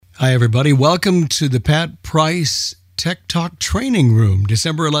Hi, everybody. Welcome to the Pat Price Tek Talk Training Room,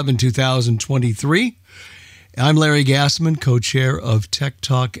 December 11, 2023. I'm Larry Gassman, co-chair of Tek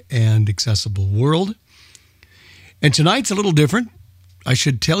Talk and Accessible World. And tonight's a little different. I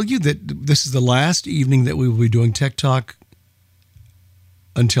should tell you that this is the last evening that we will be doing Tek Talk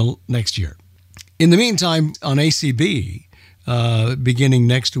until next year. In the meantime, on ACB, beginning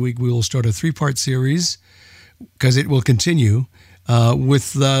next week, we will start a three-part series, because it will continue,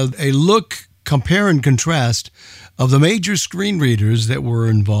 with a look, compare and contrast of the major screen readers that were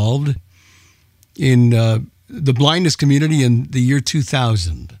involved in the blindness community in the year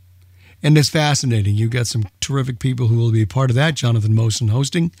 2000. And it's fascinating. You've got some terrific people who will be a part of that. Jonathan Mosen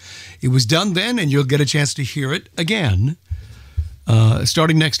hosting. It was done then, and you'll get a chance to hear it again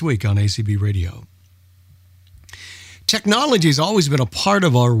starting next week on ACB Radio. Technology has always been a part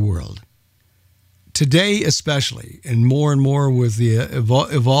of our world. Today especially, and more with the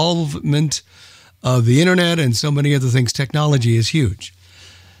evolvement of the internet and so many other things, technology is huge.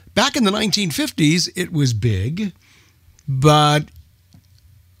 Back in the 1950s, it was big, but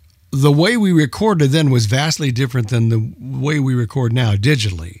the way we recorded then was vastly different than the way we record now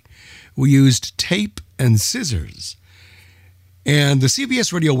digitally. We used tape and scissors. And the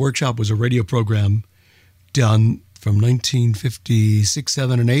CBS Radio Workshop was a radio program done from 1956,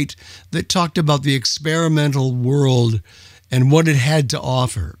 7, and 8 that talked about the experimental world and what it had to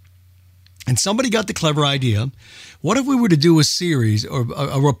offer. And somebody got the clever idea, what if we were to do a series or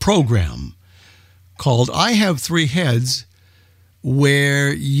a program called I Have Three Heads,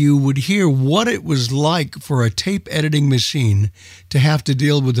 where you would hear what it was like for a tape editing machine to have to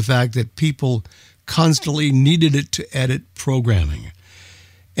deal with the fact that people constantly needed it to edit programming.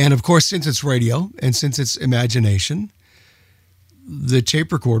 And of course, since it's radio and since it's imagination, the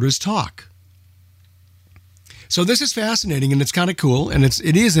tape recorders talk. So this is fascinating and it's kind of cool. And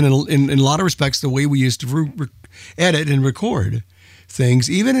it is in a lot of respects the way we used to edit and record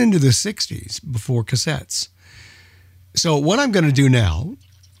things, even into the 60s before cassettes. So what I'm going to do now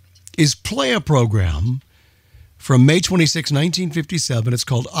is play a program from May 26, 1957. It's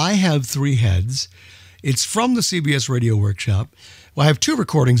called I Have Three Heads. It's from the CBS Radio Workshop. Well, I have two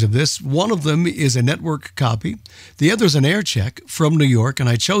recordings of this. One of them is a network copy. The other is an air check from New York, and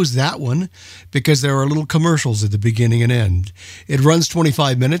I chose that one because there are little commercials at the beginning and end. It runs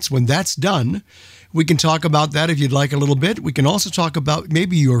 25 minutes. When that's done, we can talk about that if you'd like a little bit. We can also talk about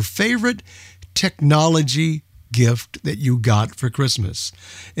maybe your favorite technology gift that you got for Christmas.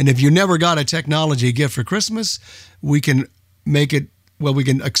 And if you never got a technology gift for Christmas, we can make it, well, we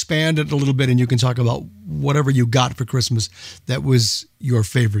can expand it a little bit and you can talk about whatever you got for Christmas that was your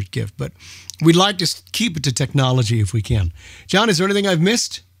favorite gift. But we'd like to keep it to technology if we can. John, is there anything I've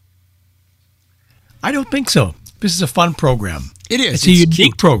missed? I don't think so. This is a fun program. It is. It's a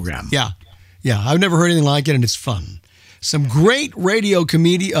unique program. Yeah. I've never heard anything like it, and it's fun. Some great radio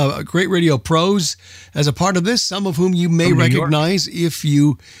great radio pros as a part of this, some of whom you may recognize if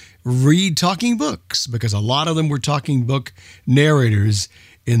you read talking books, because a lot of them were talking book narrators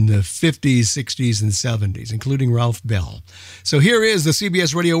in the 50s, 60s, and 70s, including Ralph Bell. So here is the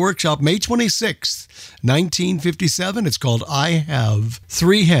CBS Radio Workshop, May 26th, 1957. It's called I Have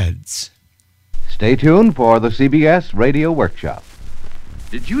Three Heads. Stay tuned for the CBS Radio Workshop.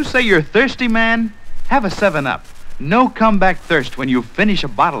 Did you say you're thirsty, man? Have a 7-Up. No comeback thirst when you finish a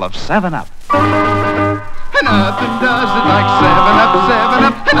bottle of 7-Up. Nothing does it like 7-Up,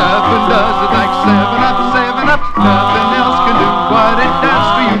 7-Up. Nothing does it like 7-Up, 7-Up. Nothing else can do what it does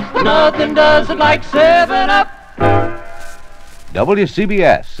for you. Nothing does it like 7-Up.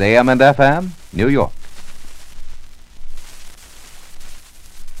 WCBS, AM and FM, New York.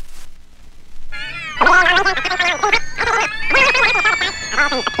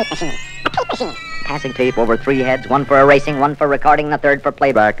 Passing tape over three heads, one for erasing, one for recording, the third for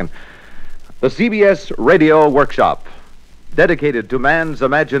playback. And the CBS Radio Workshop, dedicated to man's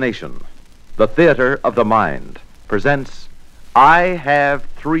imagination, the theater of the mind, presents I Have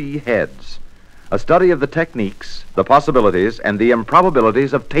Three Heads, a study of the techniques, the possibilities, and the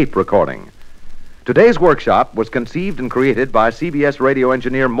improbabilities of tape recording. Today's workshop was conceived and created by CBS radio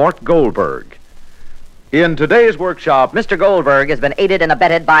engineer Mort Goldberg. In today's workshop, Mr. Goldberg has been aided and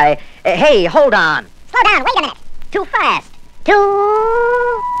abetted by... hey, hold on. Slow down, wait a minute. Too fast.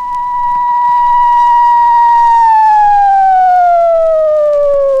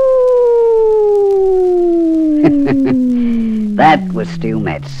 That was Stu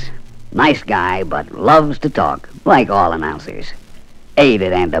Metz. Nice guy, but loves to talk, like all announcers.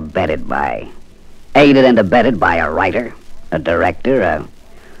 Aided and abetted by a writer, a director,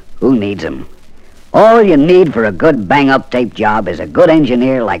 who needs him? All you need for a good bang-up tape job is a good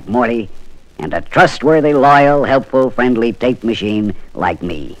engineer like Morty and a trustworthy, loyal, helpful, friendly tape machine like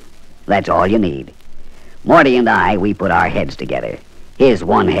me. That's all you need. Morty and I, we put our heads together. His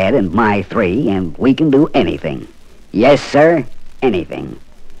one head and my three, and we can do anything. Yes, sir, anything.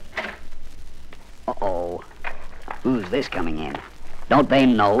 Uh-oh. Who's this coming in? Don't they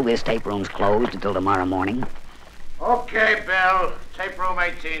know this tape room's closed until tomorrow morning? Okay, Bill. Tape room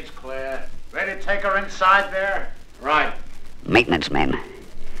 18's clear. Ready to take her inside there? Right. Maintenance men.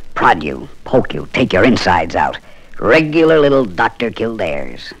 Prod you, poke you, take your insides out. Regular little Dr.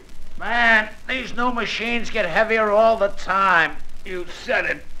 Kildares. Man, these new machines get heavier all the time. You said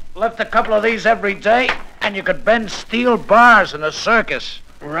it. Lift a couple of these every day, and you could bend steel bars in a circus.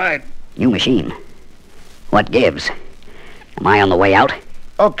 Right. New machine. What gives? Am I on the way out?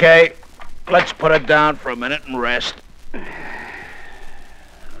 Okay. Let's put it down for a minute and rest. I'm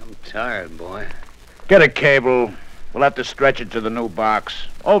tired, boy. Get a cable. We'll have to stretch it to the new box.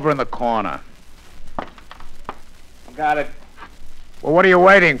 Over in the corner. Got it. Well, what are you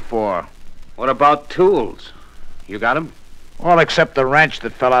waiting for? What about tools? You got 'em? All except the wrench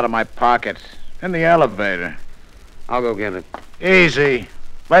that fell out of my pocket. In the elevator. I'll go get it. Easy.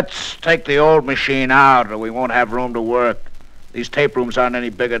 Let's take the old machine out or we won't have room to work. These tape rooms aren't any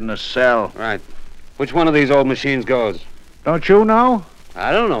bigger than a cell. Right. Which one of these old machines goes? Don't you know?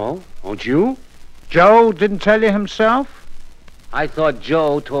 I don't know. Don't you? Joe didn't tell you himself? I thought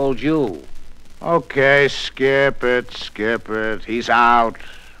Joe told you. Okay, skip it. He's out.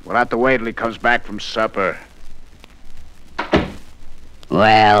 We'll have to wait till he comes back from supper.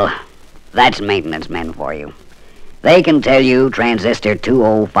 Well, that's maintenance men for you. They can tell you transistor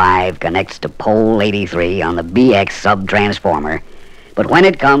 205 connects to pole 83 on the BX sub-transformer, but when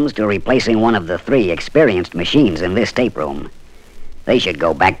it comes to replacing one of the three experienced machines in this tape room, they should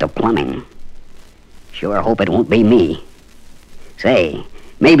go back to plumbing. Sure hope it won't be me. Say,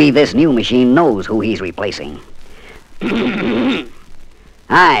 maybe this new machine knows who he's replacing.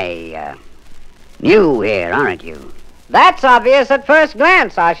 Hi, new here, aren't you? That's obvious at first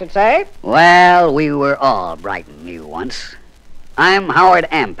glance, I should say. Well, we were all bright and new once. I'm Howard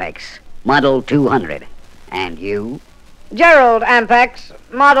Ampex, Model 200. And you? Gerald Ampex,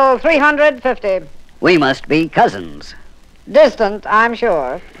 Model 350. We must be cousins. Distant, I'm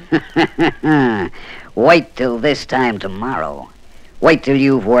sure. Wait till this time tomorrow. Wait till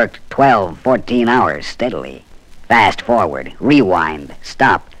you've worked 12, 14 hours steadily. Fast forward, rewind,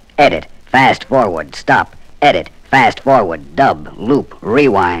 stop, edit, fast forward, stop, edit, fast forward, dub, loop,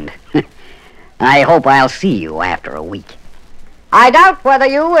 rewind. I hope I'll see you after a week. I doubt whether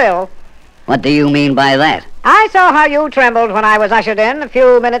you will. What do you mean by that? I saw how you trembled when I was ushered in a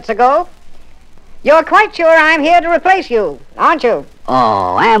few minutes ago. You're quite sure I'm here to replace you, aren't you?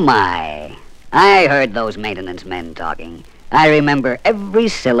 Oh, am I? I heard those maintenance men talking. I remember every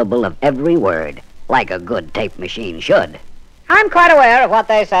syllable of every word, like a good tape machine should. I'm quite aware of what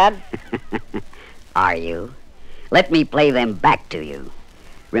they said. Are you? Let me play them back to you.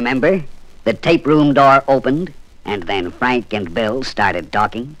 Remember? The tape room door opened, and then Frank and Bill started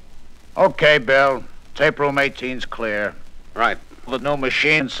talking. Okay, Bill. Tape room 18's clear. Right. The new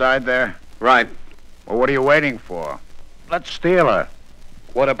machine inside there? Right. Well, what are you waiting for? Let's steal her.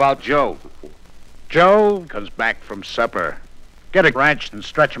 What about Joe? Joe comes back from supper. Get a wrench and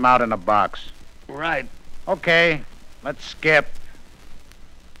stretch him out in a box. Right. Okay, let's skip.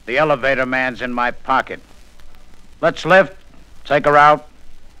 The elevator man's in my pocket. Let's lift, take her out,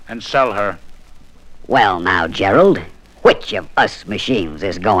 and sell her. Well, now, Gerald, which of us machines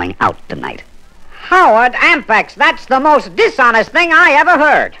is going out tonight? Howard Ampex, that's the most dishonest thing I ever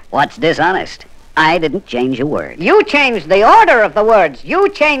heard. What's dishonest? I didn't change a word. You changed the order of the words. You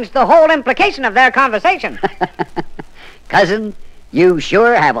changed the whole implication of their conversation. Cousin, you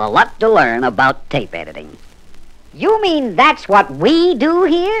sure have a lot to learn about tape editing. You mean that's what we do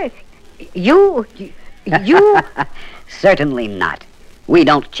here? You... Certainly not. We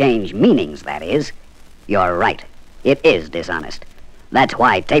don't change meanings, that is. You're right. It is dishonest. That's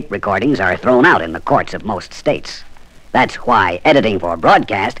why tape recordings are thrown out in the courts of most states. That's why editing for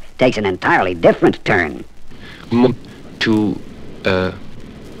broadcast takes an entirely different turn.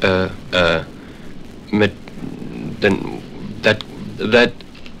 That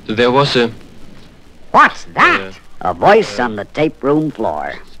there was a... What's that? A voice on the tape room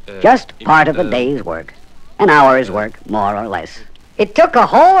floor. Just part of a day's work. An hour's work, more or less. It took a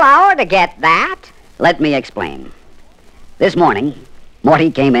whole hour to get that? Let me explain. This morning,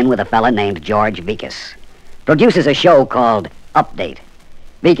 Morty came in with a fella named George Vikas. Produces a show called Update.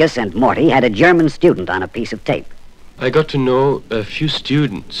 Vikas and Morty had a German student on a piece of tape. I got to know a few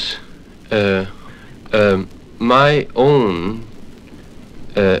students. my own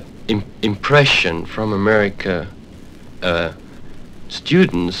impression from America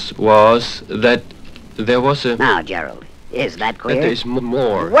students was that there was a... Now, Gerald, is that clear? That there is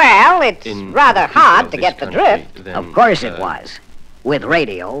more... Well, it's rather hard to get the drift. Of course it was. With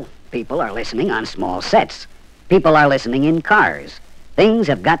radio, people are listening on small sets. People are listening in cars. Things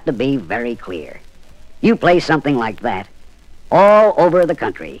have got to be very clear. You play something like that, all over the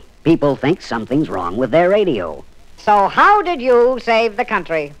country, people think something's wrong with their radio. So how did you save the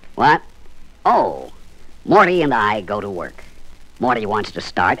country? What? Oh, Morty and I go to work. Morty wants to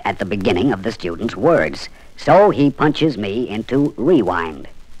start at the beginning of the student's words, so he punches me into rewind.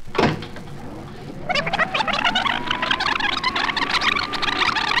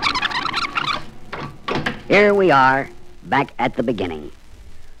 Here we are, back at the beginning.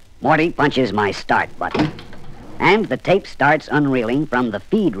 Morty punches my start button, and the tape starts unreeling from the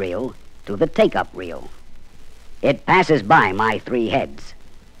feed reel to the take-up reel. It passes by my 3 heads,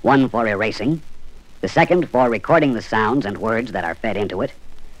 one for erasing, the second for recording the sounds and words that are fed into it,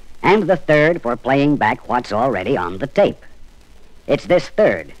 and the third for playing back what's already on the tape. It's this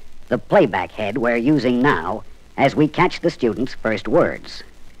third, the playback head, we're using now as we catch the student's first words.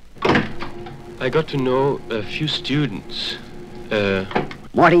 I got to know a few students.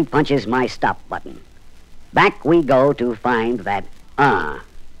 Morty punches my stop button. Back we go to find that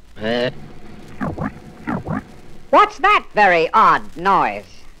What's that very odd noise?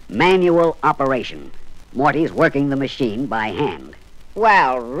 Manual operation. Morty's working the machine by hand.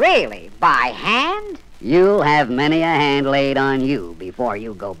 Well, really, by hand? You'll have many a hand laid on you before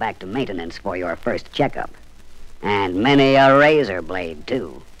you go back to maintenance for your first checkup. And many a razor blade,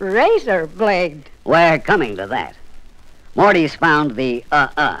 too. Razor blade? We're coming to that. Morty's found the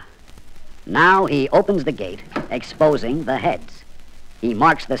Now he opens the gate, exposing the heads. He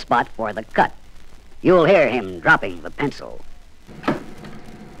marks the spot for the cut. You'll hear him dropping the pencil.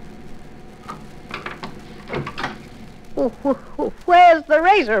 Where's the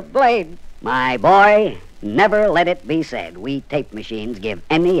razor blade? My boy, never let it be said we tape machines give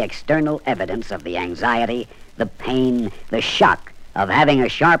any external evidence of the anxiety, the pain, the shock of having a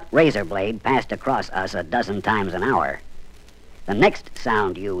sharp razor blade passed across us a dozen times an hour. The next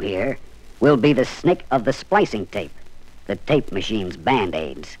sound you hear will be the snick of the splicing tape, the tape machine's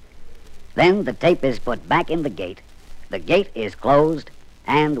band-aids. Then the tape is put back in the gate is closed,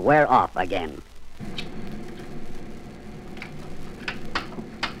 and we're off again.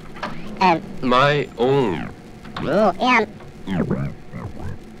 My own.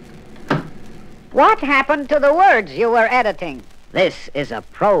 What happened to the words you were editing? This is a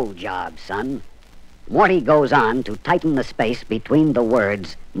pro job, son. Morty goes on to tighten the space between the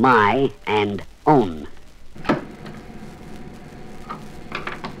words my and own.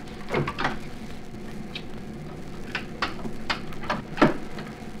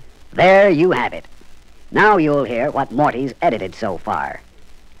 There you have it. Now you'll hear what Morty's edited so far.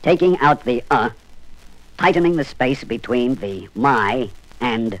 Taking out the tightening the space between the my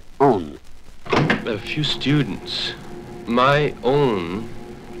and own. A few students. My own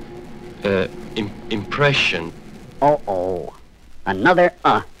impression. Oh, another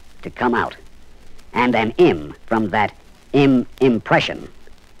to come out. And an im from that impression.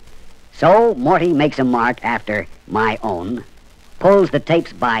 So Morty makes a mark after my own, pulls the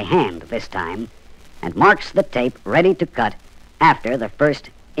tapes by hand this time, and marks the tape ready to cut after the first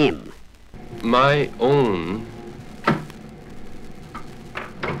im. My own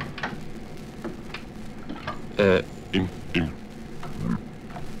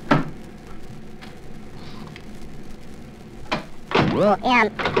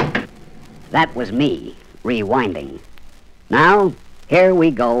That was me, rewinding. Now, here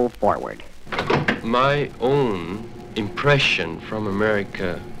we go forward. My own impression from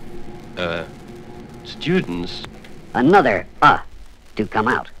America students. Another to come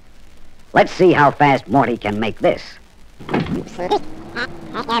out. Let's see how fast Morty can make this.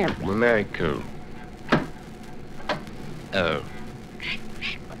 America.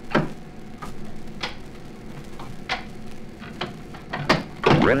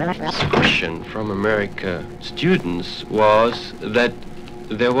 Impression from America students was that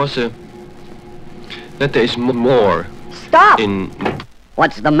there is more. Stop!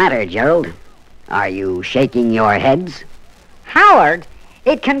 What's the matter, Gerald? Are you shaking your heads? Howard,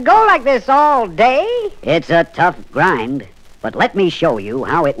 it can go like this all day? It's a tough grind, but let me show you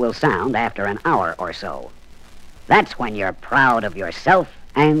how it will sound after an hour or so. That's when you're proud of yourself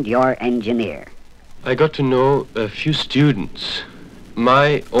and your engineer. I got to know a few students.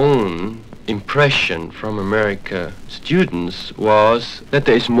 My own impression from America students was that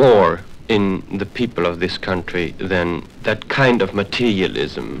there is more in the people of this country than that kind of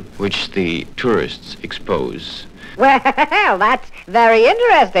materialism which the tourists expose. Well, that's very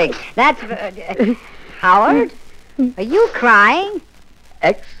interesting. That's... Howard? Are you crying?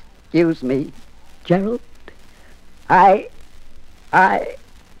 Excuse me, Gerald.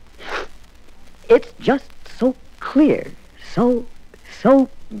 It's just so clear, so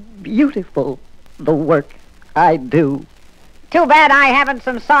beautiful, the work I do. Too bad I haven't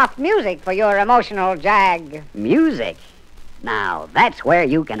some soft music for your emotional jag. Music? Now, that's where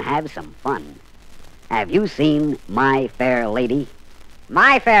you can have some fun. Have you seen My Fair Lady?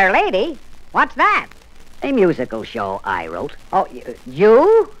 My Fair Lady? What's that? A musical show I wrote. Oh,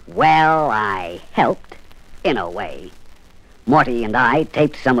 you? Well, I helped, in a way. Morty and I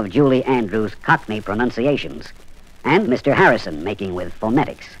taped some of Julie Andrews' Cockney pronunciations, and Mr. Harrison making with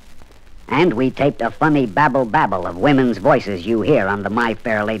phonetics. And we taped a funny babble of women's voices you hear on the My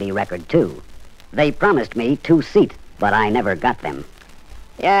Fair Lady record, too. They promised me 2 seats, but I never got them.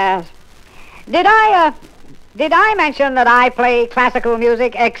 Yes. Did I mention that I play classical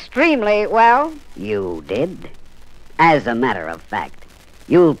music extremely well? You did? As a matter of fact,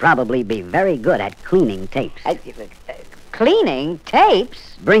 you'll probably be very good at cleaning tapes. Cleaning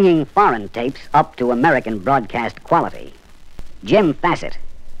tapes? Bringing foreign tapes up to American broadcast quality. Jim Fassett,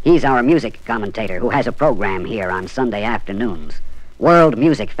 he's our music commentator who has a program here on Sunday afternoons, World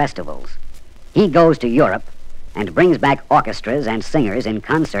Music Festivals. He goes to Europe and brings back orchestras and singers in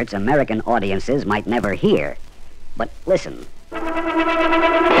concerts American audiences might never hear. But listen.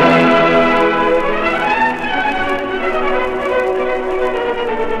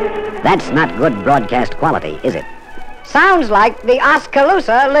 That's not good broadcast quality, is it? Sounds like the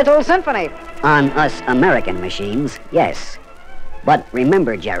Oskaloosa Little Symphony. On us American machines, yes. But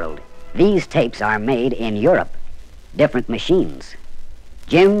remember, Gerald, these tapes are made in Europe. Different machines.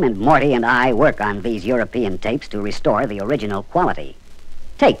 Jim and Morty and I work on these European tapes to restore the original quality.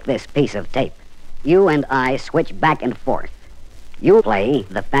 Take this piece of tape. You and I switch back and forth. You play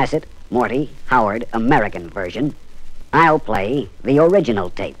the Fassett, Morty, Howard American version. I'll play the original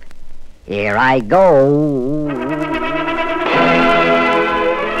tape. Here I go.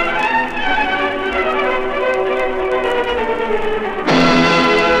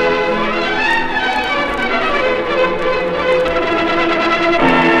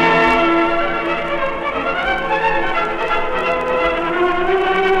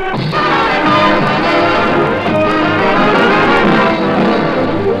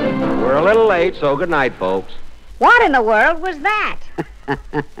 We're a little late, so good night, folks. What in the world was that?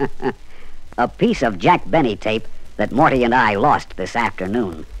 A piece of Jack Benny tape that Morty and I lost this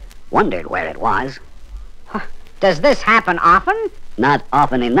afternoon. Wondered where it was. Does this happen often? Not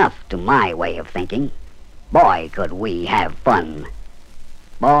often enough to my way of thinking. Boy, could we have fun.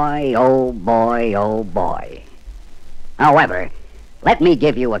 Boy, oh boy, oh boy. However, let me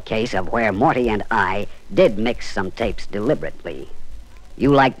give you a case of where Morty and I did mix some tapes deliberately.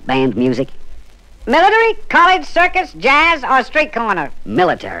 You like band music? Military, college, circus, jazz, or street corner?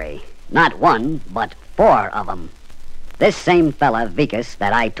 Military. Not one, but 4 of them. This same fella, Vikas,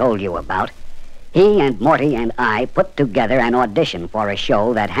 that I told you about, he and Morty and I put together an audition for a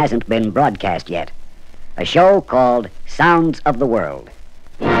show that hasn't been broadcast yet. A show called Sounds of the World.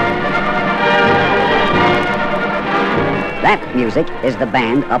 That music is the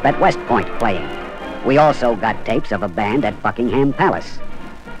band up at West Point playing. We also got tapes of a band at Buckingham Palace,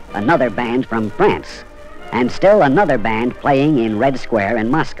 another band from France, and still another band playing in Red Square in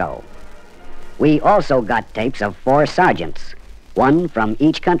Moscow. We also got tapes of 4 sergeants, one from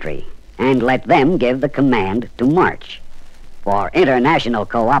each country, and let them give the command to march. For international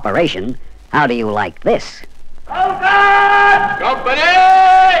cooperation, how do you like this? Company!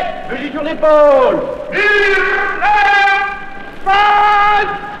 Musique sur l'épaule!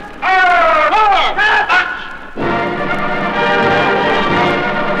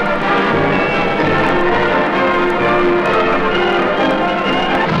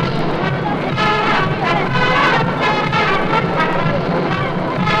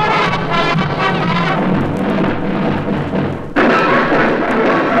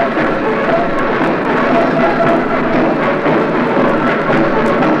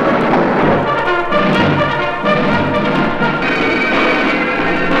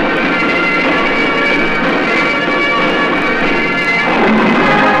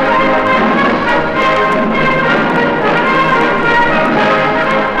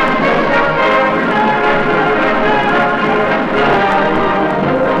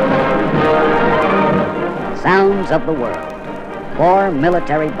 Sounds of the World. 4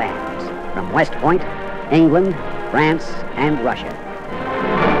 military bands from West Point, England, France, and Russia.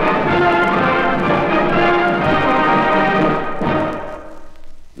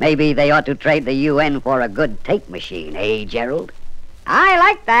 Maybe they ought to trade the UN for a good tape machine, eh, Gerald? I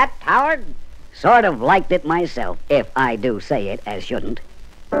like that, Howard. Sort of liked it myself, if I do say it as shouldn't.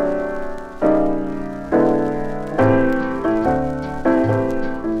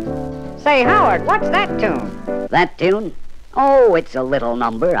 Say, Howard, what's that tune? That tune? Oh, it's a little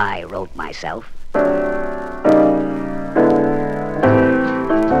number I wrote myself.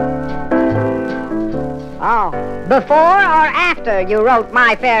 Oh, before or after you wrote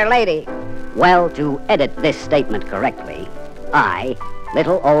My Fair Lady? Well, to edit this statement correctly, I,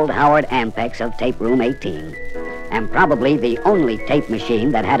 little old Howard Ampex of Tape Room 18, am probably the only tape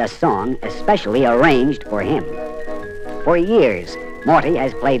machine that had a song especially arranged for him. For years, Morty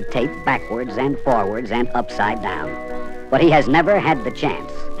has played tape backwards and forwards and upside down, but he has never had the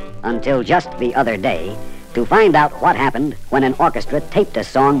chance, until just the other day, to find out what happened when an orchestra taped a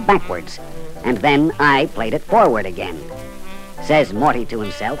song backwards, and then I played it forward again. Says Morty to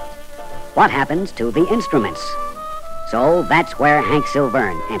himself, what happens to the instruments? So that's where Hank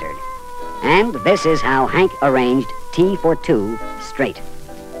Silverne entered. And this is how Hank arranged T for Two straight.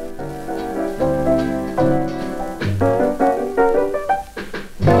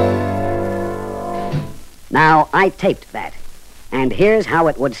 Now, I taped that, and here's how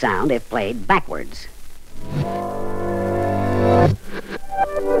it would sound if played backwards.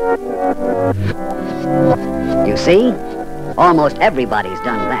 You see? Almost everybody's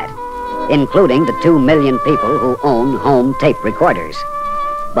done that, including the 2 million people who own home tape recorders.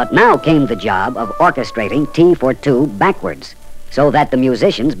 But now came the job of orchestrating T for Two backwards, so that the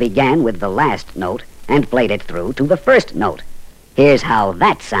musicians began with the last note and played it through to the first note. Here's how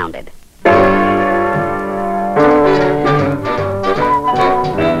that sounded.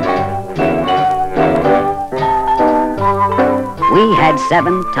 We had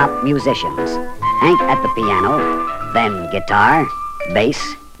 7 top musicians. Hank at the piano, then guitar,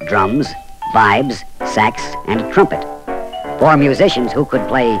 bass, drums, vibes, sax, and trumpet. 4 musicians who could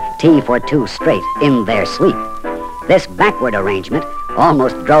play T for Two straight in their sleep. This backward arrangement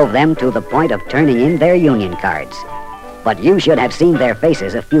almost drove them to the point of turning in their union cards. But you should have seen their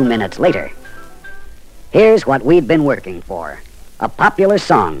faces a few minutes later. Here's what we'd been working for. A popular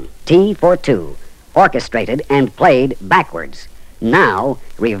song, T for Two, orchestrated and played backwards. Now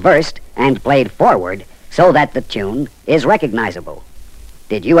reversed and played forward so that the tune is recognizable.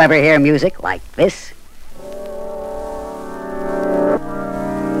 Did you ever hear music like this?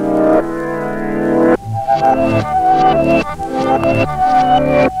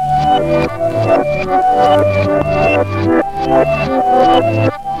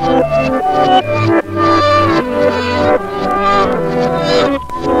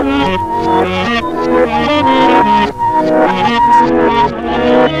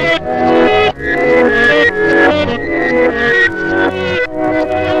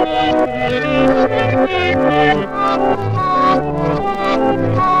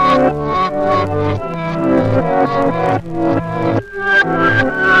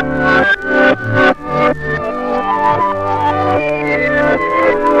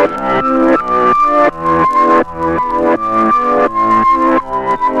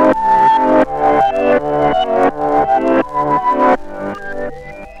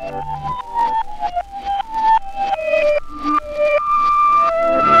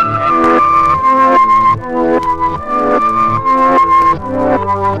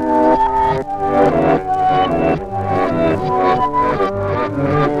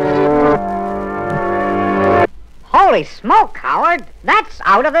 Holy smoke, Howard! That's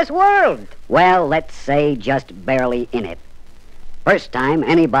out of this world. Well, let's say just barely in it. First time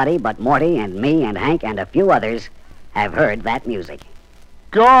anybody but Morty and me and Hank and a few others have heard that music.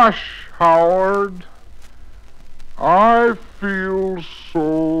 Gosh, Howard, I feel so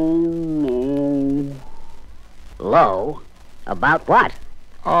low. Low? About what?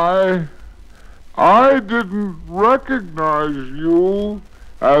 I didn't recognize you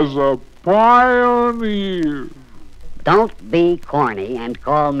as a pioneer. Don't be corny and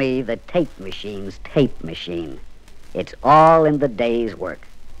call me the tape machine's tape machine. It's all in the day's work.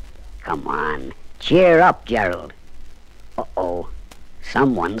 Come on, cheer up, Gerald. Uh-oh,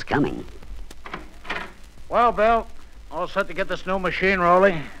 someone's coming. Well, Bill, all set to get this new machine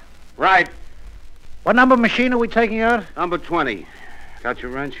rolling? Right. What number machine are we taking out? Number 20. Got your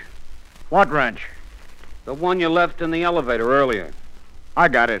wrench? What wrench? The one you left in the elevator earlier. I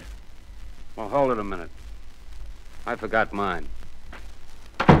got it. Well, hold it a minute. I forgot mine.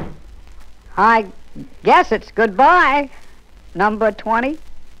 I guess it's goodbye, number 20.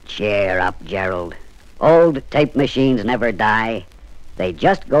 Cheer up, Gerald. Old tape machines never die. They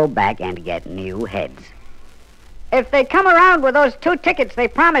just go back and get new heads. if they come around with those 2 tickets they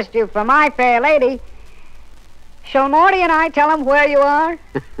promised you for My Fair Lady, shall Morty and I tell them where you are?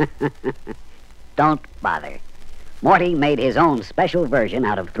 Don't bother. Morty made his own special version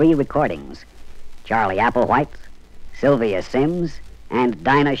out of 3 recordings. Charlie Applewhite's, Sylvia Sims, and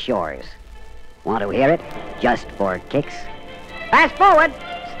Dinah Shore's. Want to hear it? Just for kicks? Fast forward,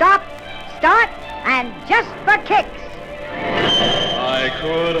 stop, start, and just for kicks. I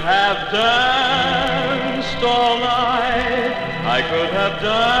could have danced all night. I could have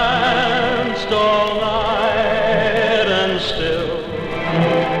danced all night and still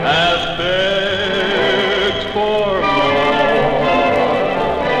have begged for more.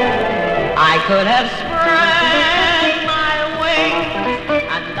 I could have spread my wings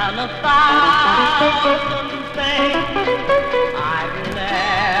and done 1,000 things I've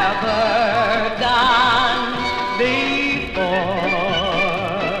never done before.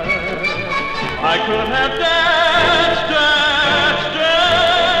 I could have danced, danced, danced,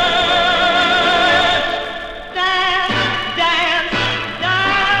 dance, dance,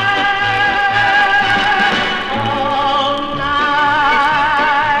 dance all night.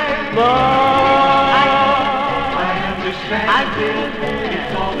 I understand. I did it.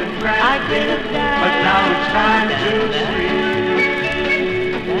 It's all been grand. I did it. But now it's time to sleep.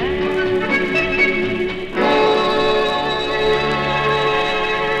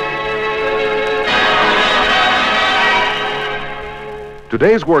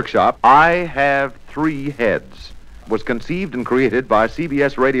 Today's workshop, I Have 3 Heads, was conceived and created by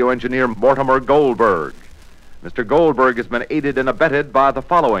CBS radio engineer Mortimer Goldberg. Mr. Goldberg has been aided and abetted by the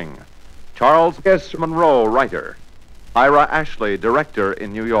following: Charles S. Monroe, writer; Ira Ashley, director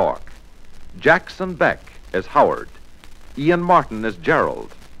in New York; Jackson Beck as Howard; Ian Martin as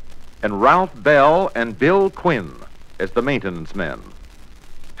Gerald; and Ralph Bell and Bill Quinn as the maintenance men.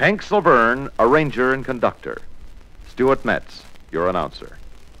 Hank Silverne, arranger and conductor. Stuart Metz, your announcer.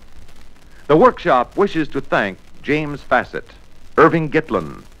 The workshop wishes to thank James Fassett, Irving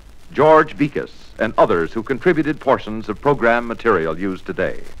Gitlin, George Bekas, and others who contributed portions of program material used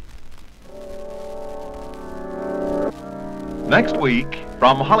today. Next week,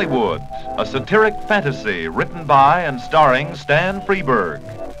 from Hollywood, a satiric fantasy written by and starring Stan Freberg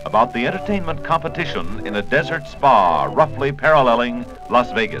about the entertainment competition in a desert spa roughly paralleling Las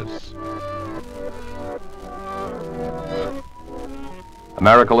Vegas.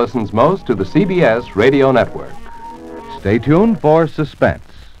 America listens most to the CBS Radio Network. Stay tuned for Suspense.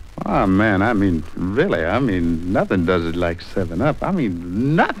 Oh, man, nothing does it like 7-Up.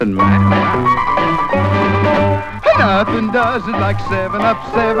 Nothing, man. Nothing does it like 7-Up,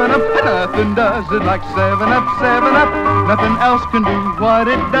 7-Up. Nothing does it like 7-Up, 7-Up. Nothing else can do what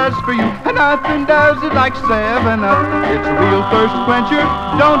it does for you. Nothing does it like 7-Up. It's a real thirst quencher,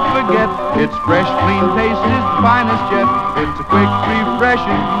 don't forget. Its fresh, clean taste is the finest yet. It's a quick,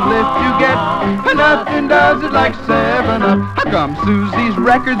 refreshing lift you get. Nothing does it like 7-Up. How come Susie's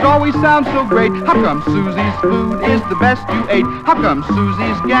records always sound so great? How come Susie's food is the best you ate? How come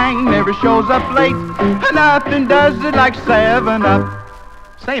Susie's gang never shows up late? Nothing does it like 7-Up.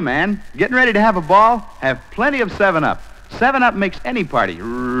 Say, man, getting ready to have a ball? Have plenty of 7-Up. 7-Up makes any party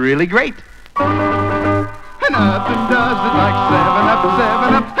really great. Nothing does it like 7-Up,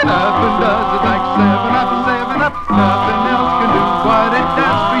 7-Up. Nothing does it like 7-Up, 7-Up. Nothing else can do what it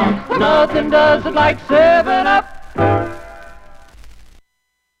does for you. Nothing does it like 7-Up.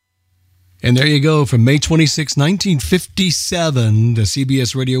 And there you go, from May 26, 1957, the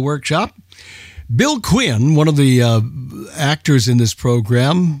CBS Radio Workshop. Bill Quinn, one of the actors in this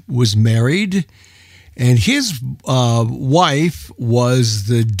program, was married, and his wife was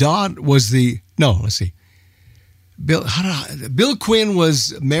Bill Quinn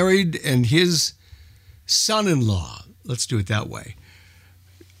was married, and his son-in-law, let's do it that way,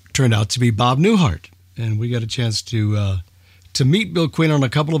 turned out to be Bob Newhart. And we got a chance to meet Bill Quinn on a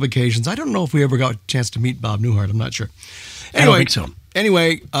couple of occasions. I don't know if we ever got a chance to meet Bob Newhart. I'm not sure. Anyway, I don't think so.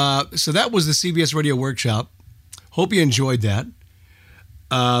 Anyway, so that was the CBS Radio Workshop. Hope you enjoyed that.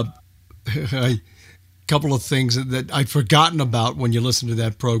 A couple of things that I'd forgotten about when you listen to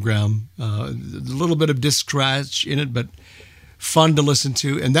that program. A little bit of disc scratch in it, but fun to listen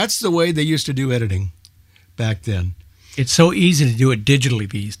to. And that's the way they used to do editing back then. It's so easy to do it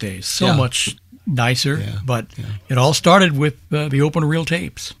digitally these days. So much nicer. But it all started with the open reel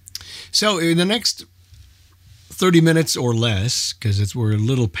tapes. So in the next 30 minutes or less, because we're a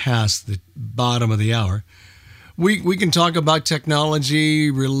little past the bottom of the hour, we can talk about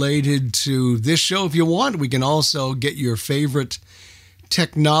technology related to this show if you want. We can also get your favorite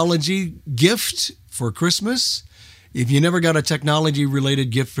technology gift for Christmas If you never got a technology-related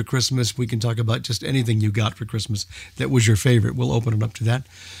gift for Christmas, we can talk about just anything you got for Christmas that was your favorite. We'll open it up to that.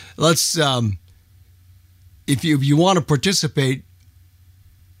 Let's, if you want to participate,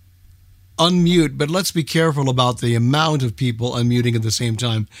 unmute, but let's be careful about the amount of people unmuting at the same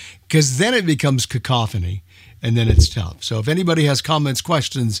time, because then it becomes cacophony, and then it's tough. So if anybody has comments,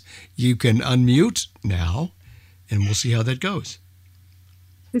 questions, you can unmute now, and we'll see how that goes.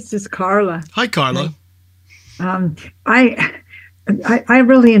 This is Carla. Hi, Carla. I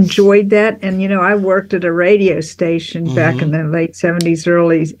really enjoyed that. And, I worked at a radio station back in the late 70s,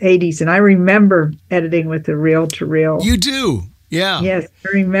 early 80s. And I remember editing with the reel-to-reel. You do? Yeah. Yes, I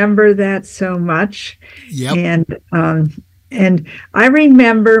remember that so much. Yep. And I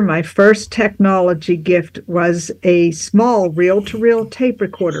remember my first technology gift was a small reel-to-reel tape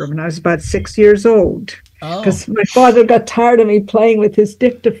recorder when I was about 6 years old. Because my father got tired of me playing with his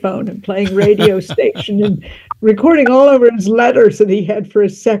dictaphone and playing radio station and recording all over his letters that he had for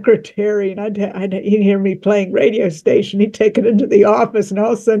his secretary. And he'd hear me playing radio station. He'd take it into the office, and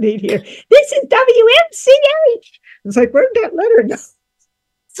all of a sudden he'd hear, "This is WMCH." It's like, where'd that letter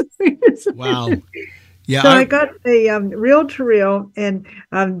go? Wow. Yeah. So I got a reel-to-reel, and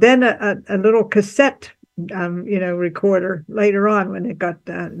then a little cassette, recorder later on when they got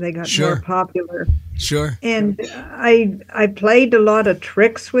more popular. Sure. And I played a lot of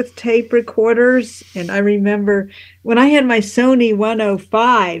tricks with tape recorders, and I remember when I had my Sony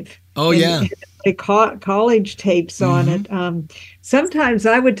 105. Oh, yeah. The college tapes on it. Sometimes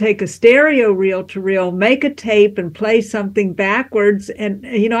I would take a stereo reel-to-reel, make a tape, and play something backwards. And,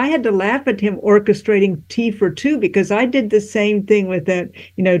 I had to laugh at him orchestrating T for two, because I did the same thing with that,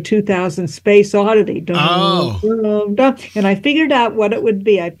 2000 Space Oddity. And I figured out what it would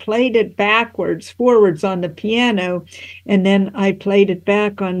be. I played it forwards on the piano, and then I played it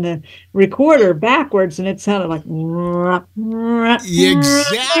back on the recorder backwards, and it sounded like...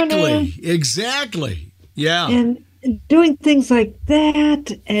 Exactly. Yeah. And doing things like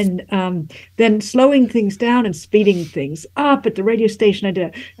that, and then slowing things down and speeding things up. At the radio station, I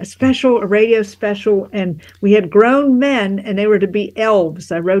did a radio special, and we had grown men, and they were to be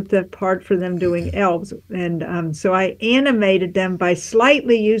elves. I wrote the part for them doing elves, and so I animated them by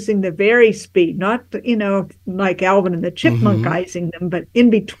slightly using the vary speed, not like Alvin and the Chipmunkizing them, but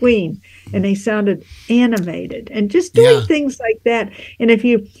in between, and they sounded animated. And just doing things like that. And if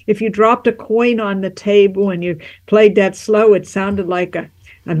you dropped a coin on the table and you played that slow, it sounded like a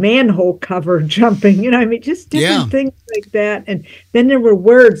manhole cover jumping, just different things like that. And then there were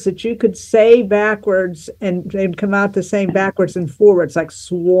words that you could say backwards, and they'd come out the same backwards and forwards, like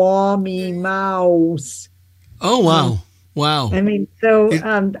Swami Mouse. Oh, wow. Wow. I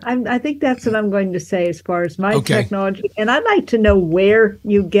think that's what I'm going to say as far as my technology. And I'd like to know where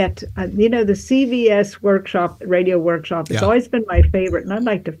you get, the CBS Radio Workshop has always been my favorite, and I'd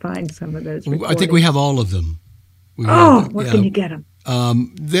like to find some of those recordings. I think we have all of them. Where can you get them?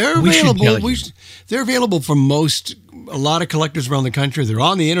 They're available. They're available from a lot of collectors around the country. They're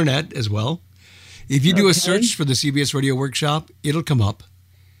on the internet as well. If you do a search for the CBS Radio Workshop, it'll come up.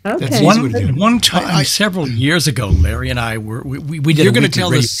 Okay. That's easy to do. One time, several years ago, Larry and I we did. You're going to tell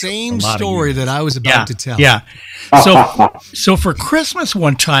the same story that I was about to tell. Yeah. So for Christmas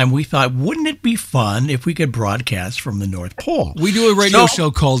one time, we thought, wouldn't it be fun if we could broadcast from the North Pole? We do a radio show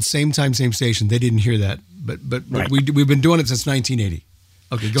called Same Time, Same Station. They didn't hear that, but right. we've been doing it since 1980.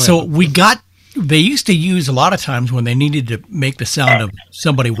 Okay, go ahead. So they used to use a lot of times when they needed to make the sound of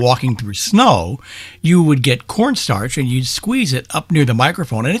somebody walking through snow, you would get cornstarch and you'd squeeze it up near the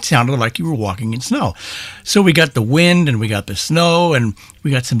microphone, and it sounded like you were walking in snow. So we got the wind and we got the snow and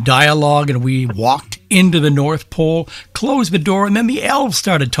we got some dialogue, and we walked into the North Pole, closed the door, and then the elves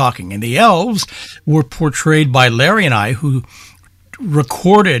started talking. And the elves were portrayed by Larry and I, who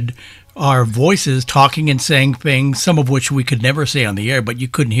recorded our voices talking and saying things, some of which we could never say on the air, but you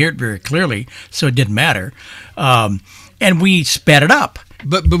couldn't hear it very clearly, so it didn't matter. And we sped it up.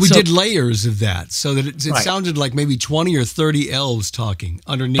 But we did layers of that, so that it sounded like maybe 20 or 30 elves talking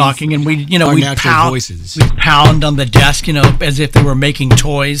underneath. And we voices. We'd pound on the desk, as if they were making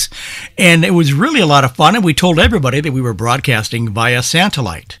toys. And it was really a lot of fun. And we told everybody that we were broadcasting via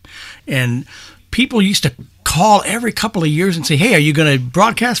Santellite. And people used to call every couple of years and say, "Hey, are you going to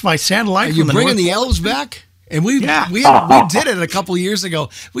broadcast by satellite?" Are you bringing the elves back? And we did it a couple of years ago.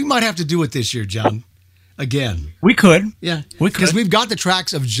 We might have to do it this year, John. Again, we could. Yeah, because we've got the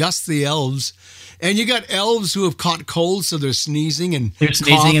tracks of just the elves, and you got elves who have caught cold, so they're sneezing and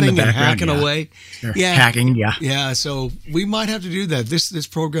coughing in the background, and hacking away. They're hacking. Yeah. So we might have to do that. This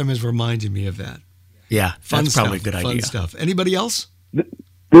program has reminded me of that. Yeah, that's probably a good idea. Fun stuff. Anybody else?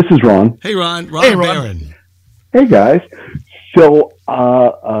 This is Ron. Hey, Ron. Ron Barron. Hey guys. So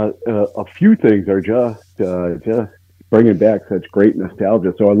a few things are just bringing back such great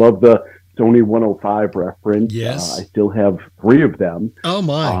nostalgia. So I love the Sony 105 reference. Yes. I still have 3 of them. Oh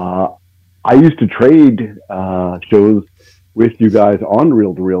my. I used to trade shows with you guys on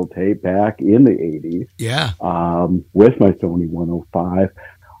reel-to-reel tape back in the 80s. Yeah. With my Sony 105.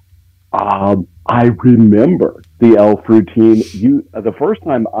 I remember the Elf routine. The first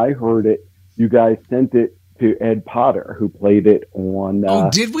time I heard it, you guys sent it to Ed Potter, who played it on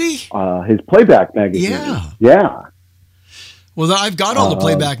did we? His playback magazine. Yeah. Well, I've got all the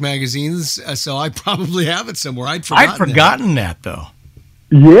playback magazines, so I probably have it somewhere. I'd forgotten that though.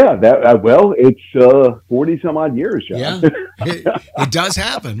 Yeah, that well, it's 40 some odd years, John. Yeah, it does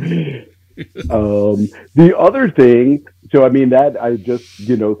happen. The other thing, so I mean that I just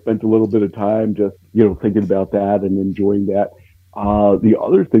spent a little bit of time just thinking about that and enjoying that. The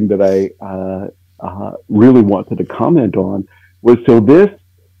other thing that I really wanted to comment on was, so this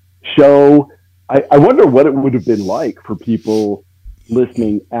show, I wonder what it would have been like for people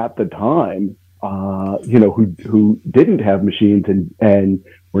listening at the time, who didn't have machines and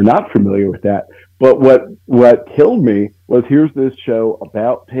were not familiar with that. But what killed me was, here's this show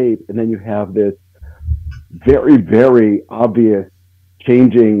about tape, and then you have this very, very obvious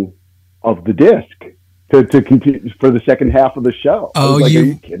changing of the disc to continue for the second half of the show. Oh, are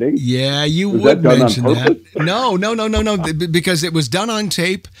you kidding? Yeah, you was would that mention that. No, because it was done on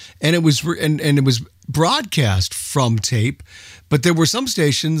tape, and it was and it was broadcast from tape. But there were some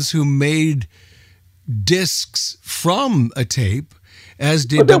stations who made discs from a tape, as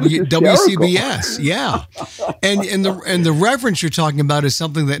did WCBS. Yeah, and the reference you're talking about is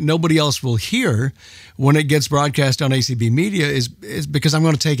something that nobody else will hear when it gets broadcast on ACB Media, is because I'm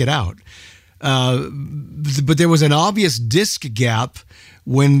going to take it out. But there was an obvious disc gap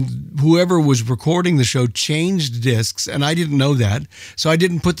when whoever was recording the show changed discs, and I didn't know that, so I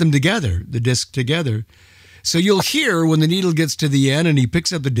didn't put them together, the disc together. So you'll hear when the needle gets to the end and he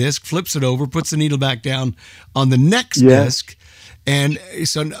picks up the disc, flips it over, puts the needle back down on the next disc. And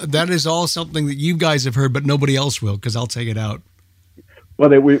so that is all something that you guys have heard, but nobody else will, because I'll take it out.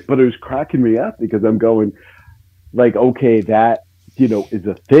 But it was cracking me up, because I'm going like, okay, that, is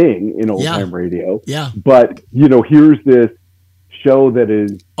a thing in old time radio. Yeah. But, here's this show that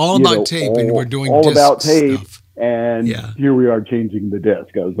is all about tape, and we're doing all disc about tape stuff. And here we are changing the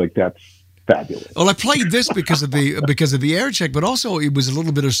disc. I was like, that's fabulous. Well, I played this because of the air check, but also it was a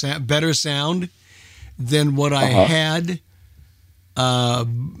little bit of better sound than what I had.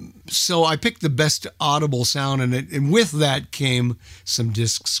 So I picked the best audible sound, and with that came some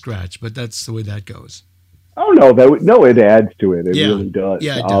disc scratch. But that's the way that goes. Oh no, it adds to it. It really does.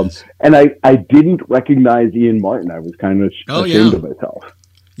 Yeah, it does. And I didn't recognize Ian Martin. I was kind of ashamed of myself.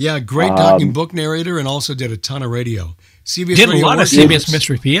 Yeah, great talking book narrator, and also did a ton of radio. CBS did Radio a lot Workshop. of CBS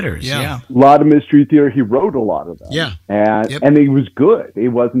Mystery Theaters. Yeah. A lot of Mystery Theater. He wrote a lot of them. Yeah. And he was good. He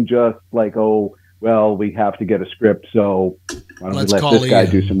wasn't just like, oh, well, we have to get a script, so why don't we let this guy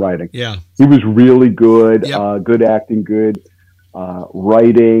do some writing? Yeah. He was really good, good acting, good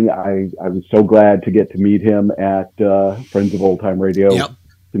writing. I was so glad to get to meet him at Friends of Old Time Radio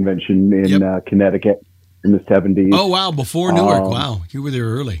convention in Connecticut in the 70s. Oh, wow, before Newark. Wow, you were there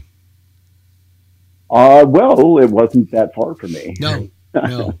early. Well, it wasn't that far from me. No.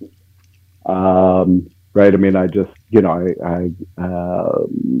 Right. I mean, I just, I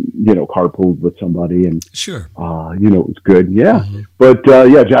carpooled with somebody, and sure. It was good. Yeah. Mm-hmm. But,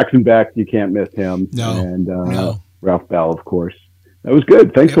 Jackson Beck, you can't miss him. No. And, Ralph Bell, of course. That was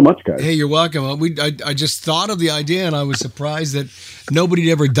good. Thanks so much, guys. Hey, you're welcome. I just thought of the idea, and I was surprised that nobody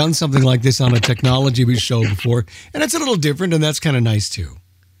had ever done something like this on a technology show before. And it's a little different, and that's kind of nice too.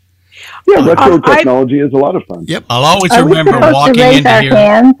 Yeah, retro technology is a lot of fun. Yep. I'll always remember walking to raise into our here.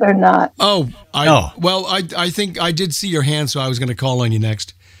 hands or not? Well, I think I did see your hand, so I was going to call on you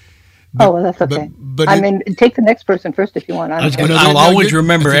next. Well, that's okay. But take the next person first if you want. I'll always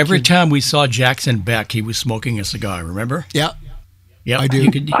remember every time we saw Jackson Beck, he was smoking a cigar. Remember? Yeah. Yeah, I do.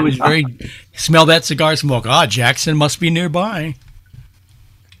 He was smell that cigar smoke. Jackson must be nearby.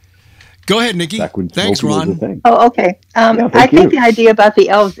 Go ahead, Nikki. Thanks, Ron. Oh, okay. I think the idea about the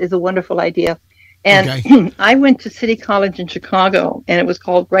elves is a wonderful idea. And I went to City College in Chicago, and it was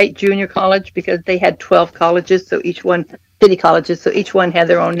called Wright Junior College because they had 12 colleges, city colleges, so each one had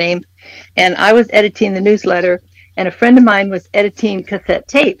their own name. And I was editing the newsletter, and a friend of mine was editing cassette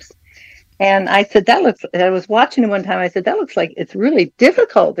tapes. And I said, I was watching him one time. I said, that looks like it's really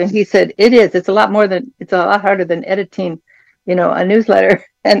difficult. And he said, it is. It's a lot harder than editing, a newsletter.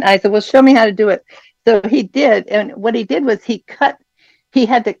 And I said, well, show me how to do it. So he did. And what he did was he cut he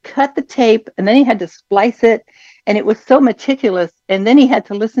had to cut the tape and then he had to splice it, and it was so meticulous, and then he had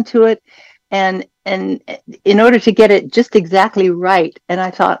to listen to it and in order to get it just exactly right. And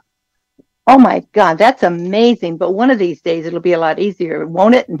I thought, oh my God, that's amazing. But one of these days it'll be a lot easier,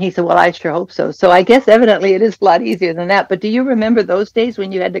 won't it? And he said, well, I sure hope so. So I guess evidently it is a lot easier than that. But do you remember those days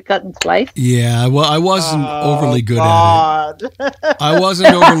when you had to cut and slice? Yeah, well, I wasn't overly good at it. I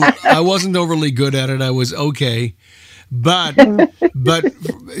wasn't overly good at it. I was okay. But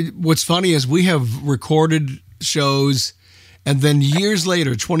what's funny is we have recorded shows, and then years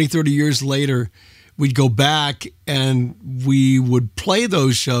later, 20, 30 years later, we'd go back and we would play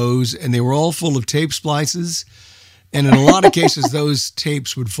those shows, and they were all full of tape splices. And in a lot of cases, those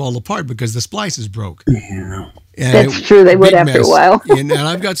tapes would fall apart because the splices broke. Yeah. That's true. They would after a while. And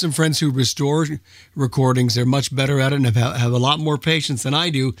I've got some friends who restore recordings. They're much better at it and have a lot more patience than I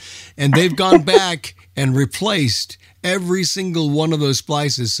do. And they've gone back and replaced every single one of those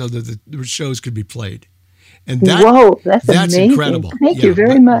splices so that the shows could be played. And that's amazing. Incredible. Thank you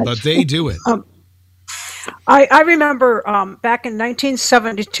very much. But they do it. I remember back in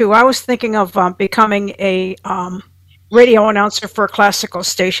 1972, I was thinking of becoming a radio announcer for a classical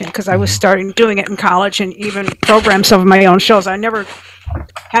station because I was starting doing it in college and even program some of my own shows. I never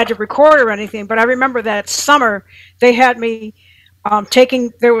had to record or anything, but I remember that summer they had me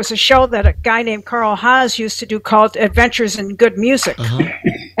there was a show that a guy named Carl Haas used to do called Adventures in Good Music.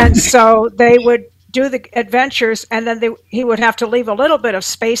 And so they would do the adventures, and then he would have to leave a little bit of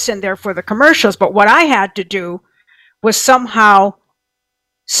space in there for the commercials. But what I had to do was somehow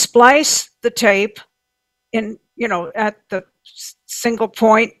splice the tape in, at the single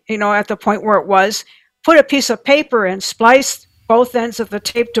point, at the point where it was, put a piece of paper in, splice both ends of the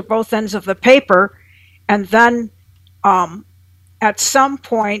tape to both ends of the paper, and then at some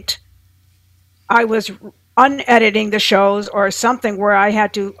point I was unediting the shows or something where I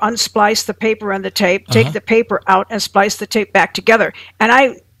had to unsplice the paper and the tape, take the paper out and splice the tape back together.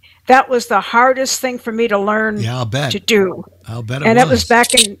 And that was the hardest thing for me to learn to do. I'll bet it was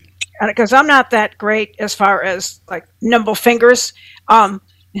back in, because I'm not that great as far as like nimble fingers. But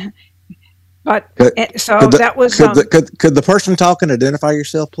could the person talking identify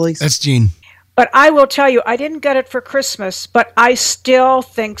yourself, please? That's Gene. But I will tell you, I didn't get it for Christmas, but I still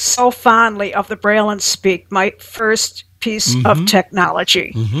think so fondly of the Braille and Speak, my first piece of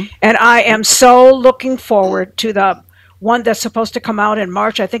technology. And I am so looking forward to the one that's supposed to come out in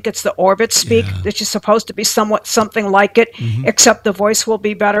March. I think it's the Orbit Speak, which is supposed to be something like it, except the voice will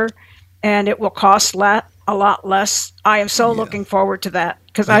be better and it will cost a lot less. I am so looking forward to that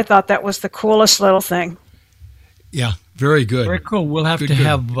because I thought that was the coolest little thing. Yeah. Very good. Very cool. We'll have to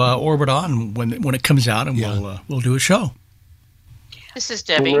have Orbit on when it comes out, and we'll do a show. This is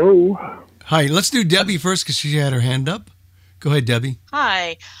Debbie. Hello. Hi. Let's do Debbie first because she had her hand up. Go ahead, Debbie.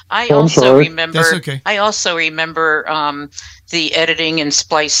 Hi. I also remember. That's okay. I also remember the editing and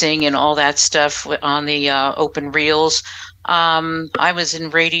splicing and all that stuff on the open reels. I was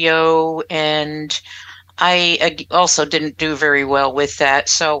in radio, and I also didn't do very well with that.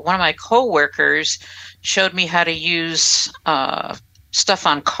 So one of my coworkers showed me how to use stuff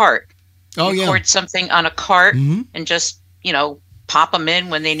on cart. Record something on a cart and just, pop them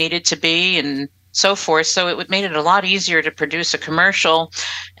in when they needed to be and so forth. So it made it a lot easier to produce a commercial.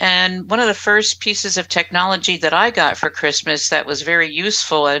 And one of the first pieces of technology that I got for Christmas that was very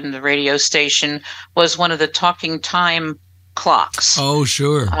useful in the radio station was one of the talking time clocks. Oh,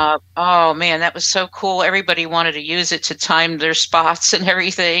 sure. Oh, man, that was so cool. Everybody wanted to use it to time their spots and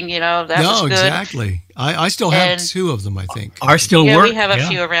everything, that was good. Exactly. I still have two of them, I think. Ours still work. We have a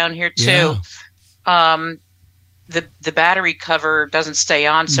few around here, too. Yeah. The battery cover doesn't stay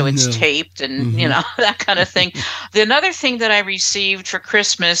on, so it's taped and, that kind of thing. Another thing that I received for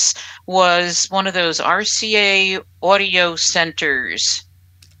Christmas was one of those RCA audio centers.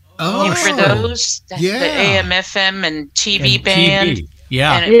 Oh, for those, the AM, FM, and TV band. TV.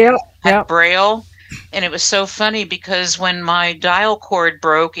 Yeah. And it had Braille. And it was so funny because when my dial cord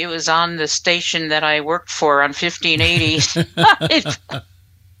broke, it was on the station that I worked for on 1580.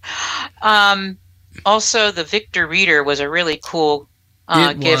 Also, the Victor Reader was a really cool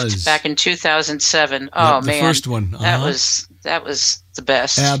gift back in 2007. Oh, man. The first one. That was the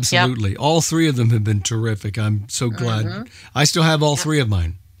best. Absolutely. Yep. All three of them have been terrific. I'm so glad. I still have all three of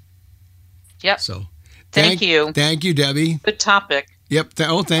mine. Yep. So, thank you. Thank you, Debbie. Good topic. Yep.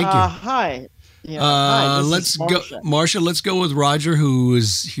 Thank you. Hi. Yeah, hi, let's go, Marsha. Let's go with Roger, who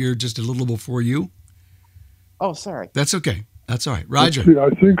is here just a little before you. Oh, sorry. That's okay. That's all right, Roger. I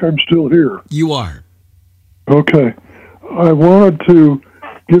think I'm still here. You are. Okay. I wanted to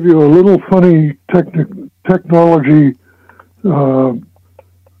give you a little funny technology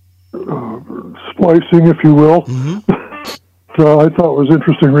splicing, if you will. So I thought was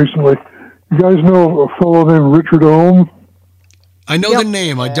interesting recently. You guys know a fellow named Richard Ohm? I know the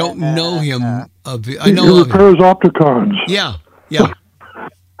name. I don't know him. He repairs Opticons. Yeah.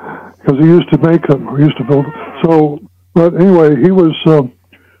 Because he used to make them. He used to build. So, but anyway, he was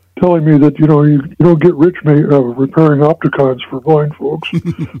telling me that you don't get rich repairing Opticons for blind folks.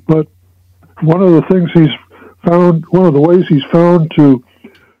 But one of the things one of the ways he's found to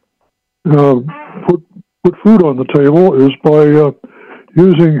put food on the table is by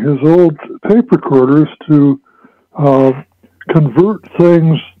using his old tape recorders to convert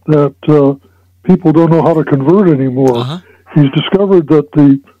things that people don't know how to convert anymore. He's discovered that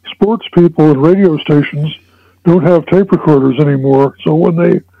the sports people and radio stations don't have tape recorders anymore, so when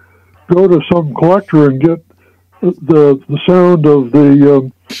they go to some collector and get the sound of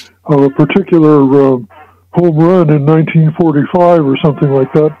a particular home run in 1945 or something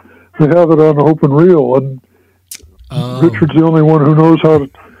like that, they have it on an open reel, and Richard's the only one who knows how to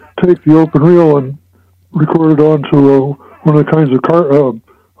take the open reel and record it onto one of the kinds of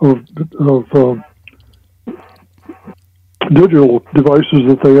digital devices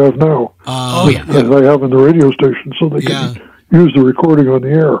that they have now. That they have in the radio station, so they can use the recording on the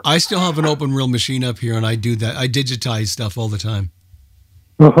air. I still have an open reel machine up here, and I do that. I digitize stuff all the time.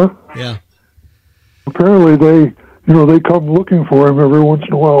 Yeah. Apparently, they come looking for him every once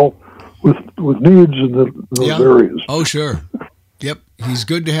in a while with needs in those areas. Oh, sure. Yep, he's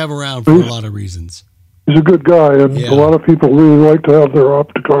good to have around for a lot of reasons. He's a good guy, and a lot of people really like to have their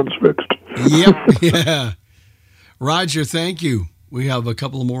Opticons fixed. Yep, yeah. Roger, thank you. We have a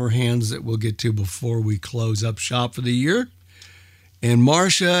couple more hands that we'll get to before we close up shop for the year. And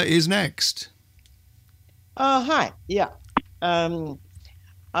Marcia is next. Hi. Yeah.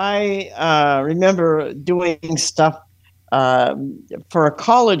 I remember doing stuff for a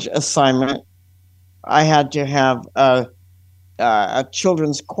college assignment. I had to have a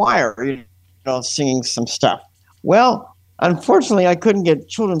children's choir, singing some stuff. Well, unfortunately, I couldn't get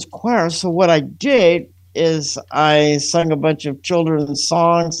children's choir, so what I did is I sung a bunch of children's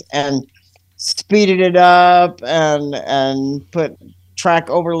songs and speeded it up and put track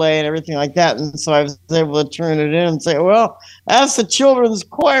overlay and everything like that, and so I was able to turn it in and say, well, that's the children's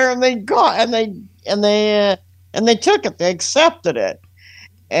choir, and they took it, they accepted it.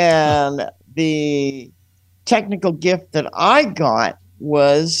 And the technical gift that I got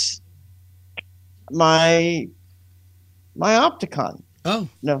was my Opticon. Oh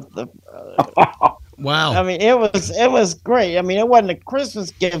no, wow. I mean, it was great. I mean, it wasn't a Christmas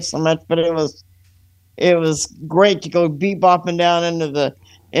gift so much, but it was great to go bebopping down into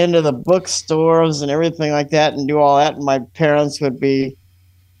the bookstores and everything like that and do all that. And my parents would be,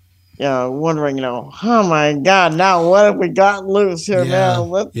 wondering, oh my God, now what have we got loose here now?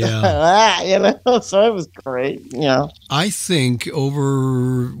 What that, so it was great. I think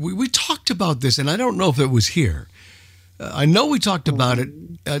we talked about this, and I don't know if it was here. I know we talked about it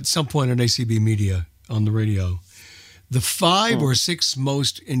at some point on ACB Media on the radio. The 5 or 6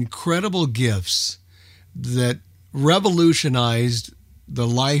 most incredible gifts that revolutionized the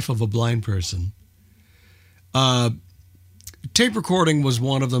life of a blind person. Tape recording was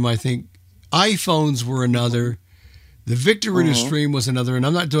one of them, I think. iPhones were another. The Victor to Stream was another, and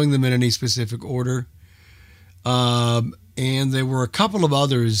I'm not doing them in any specific order. And there were a couple of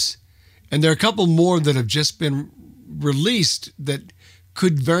others, and there are a couple more that have just been released that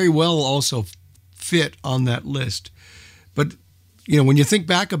could very well also fit on that list. But, when you think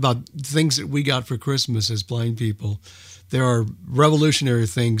back about things that we got for Christmas as blind people, there are revolutionary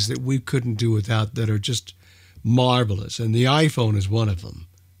things that we couldn't do without that are just marvelous. And the iPhone is one of them.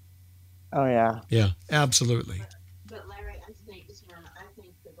 Oh, yeah. Yeah, absolutely. But Larry, I think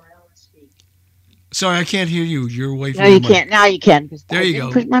the Braille speak. Sorry, I can't hear you. You're away from No, you can't. Now you can. There you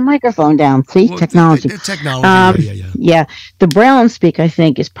go. Put my microphone down. See, well, technology. Technology, yeah. The Braille and Speak, I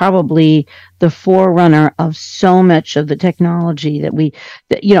think, is probably the forerunner of so much of the technology that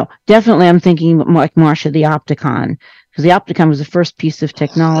definitely I'm thinking like Marcia, the Opticon. Because the Opticon was the first piece of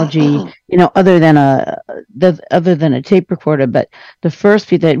technology, other than a tape recorder, but the first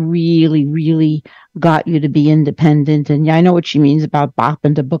piece that really, really got you to be independent. And I know what she means about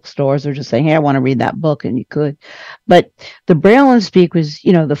bopping to bookstores or just saying, hey, I want to read that book, and you could. But the Braille and Speak was,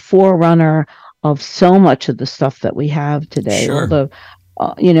 the forerunner of so much of the stuff that we have today. Sure.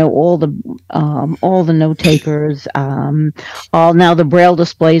 All the note takers, all now the Braille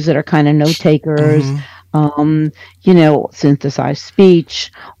displays that are kind of note takers. Synthesized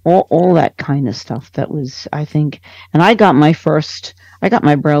speech, all that kind of stuff. That was, I think, and I got my first I got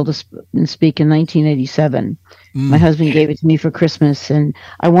my Braille to speak in 1987. My husband gave it to me for Christmas, and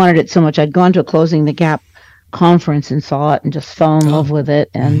I wanted it so much. I'd gone to a Closing the Gap conference and saw it and just fell in love with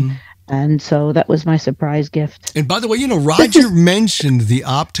it. And so that was my surprise gift. And by the way, Roger mentioned the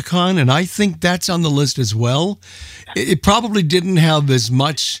Opticon, and I think that's on the list as well. It probably didn't have as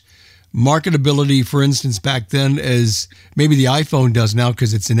much marketability, for instance, back then as maybe the iPhone does now,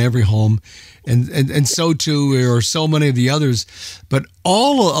 because it's in every home, and so too are so many of the others. But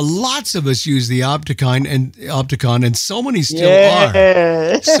lots of us use the Opticon, and so many still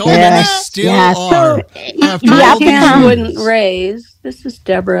are. So many still are. My hand wouldn't raise. This is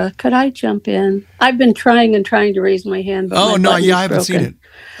Deborah. Could I jump in? I've been trying to raise my hand. But I haven't seen it.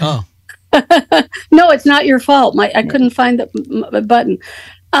 Oh. No, it's not your fault. I couldn't find the button.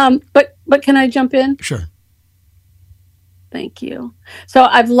 But can I jump in? Sure. Thank you. So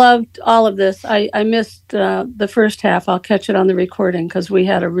I've loved all of this. I missed the first half. I'll catch it on the recording because we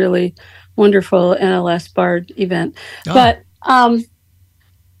had a really wonderful NLS Bard event. Oh. But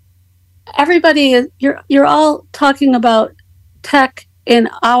everybody, you're all talking about tech in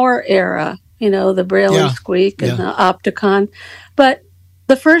our era. The Braille and Squeak and the Opticon. But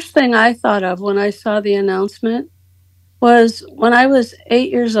the first thing I thought of when I saw the announcement was when I was 8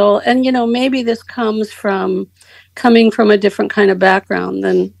 years old, and maybe this comes from coming from a different kind of background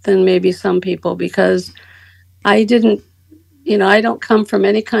than maybe some people, because I didn't, I don't come from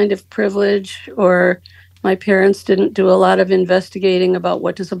any kind of privilege, or my parents didn't do a lot of investigating about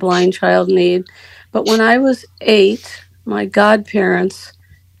what does a blind child need. But when I was 8, my godparents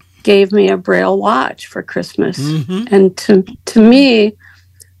gave me a Braille watch for Christmas, and to me,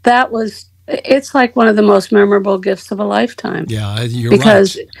 it's like one of the most memorable gifts of a lifetime. Yeah, you're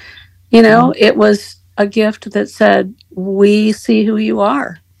because, right. It was a gift that said, we see who you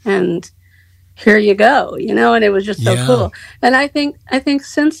are, and here you go, and it was just so cool. And I think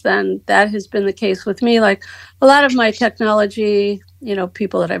since then, that has been the case with me. Like a lot of my technology,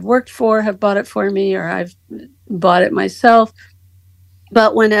 people that I've worked for have bought it for me, or I've bought it myself.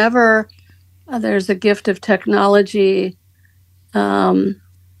 But whenever there's a gift of technology,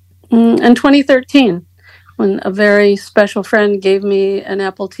 in 2013, when a very special friend gave me an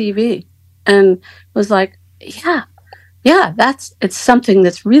Apple TV and was like, it's something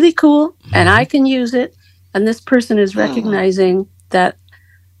that's really cool and I can use it. And this person is recognizing that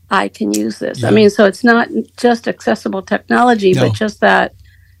I can use this. Yeah. I mean, so it's not just accessible technology, but just that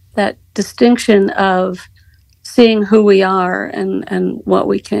distinction of seeing who we are and what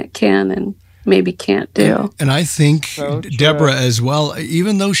we can and maybe can't do. And I think Deborah as well,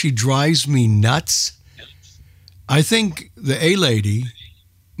 even though she drives me nuts, I think the A-Lady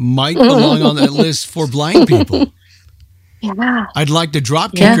might belong on that list for blind people. Yeah. I'd like to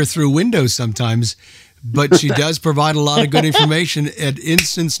drop kick her through windows sometimes, but she does provide a lot of good information at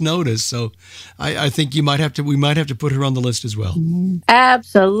instant's notice. So I think we might have to put her on the list as well.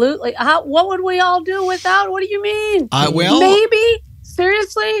 Absolutely. What would we all do without? What do you mean? Maybe.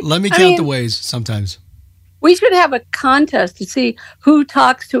 Seriously? Let me count the ways sometimes. We should have a contest to see who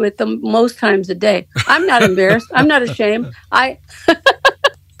talks to it the most times a day. I'm not embarrassed. I'm not ashamed. I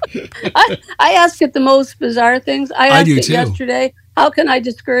ask it the most bizarre things. I asked it yesterday, how can I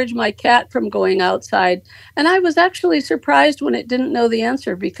discourage my cat from going outside? And I was actually surprised when it didn't know the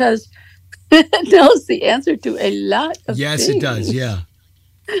answer, because it knows the answer to a lot of things. Yes, it does, yeah.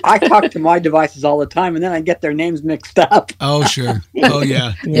 I talk to my devices all the time, and then I get their names mixed up. Oh, sure. Oh,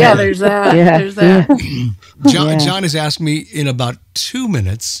 yeah. Yeah, there's that. Yeah. There's that. John has asked me in about 2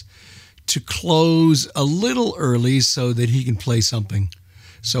 minutes to close a little early so that he can play something.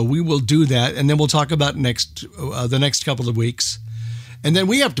 So we will do that, and then we'll talk about the next couple of weeks. And then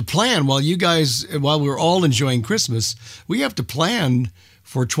we have to plan while we're all enjoying Christmas, we have to plan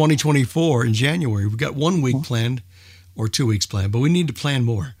for 2024 in January. We've got 1 week planned or 2 weeks planned, but we need to plan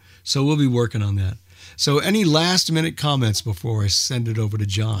more. So we'll be working on that. So any last minute comments before I send it over to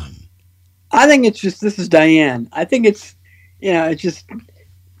John? I think this is Diane. I think it's just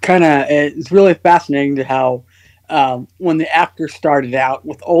kind of, it's really fascinating to how when the actors started out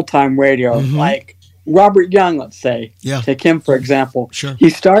with old time radio, like Robert Young, let's say, take him for example. Sure. He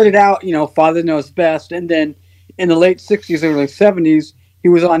started out, Father Knows Best, and then in the late 60s, early 70s, he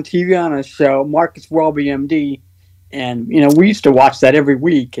was on TV on a show, Marcus Welby, MD, and we used to watch that every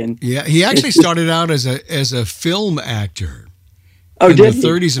week. And he actually started out as a film actor. Oh, in did the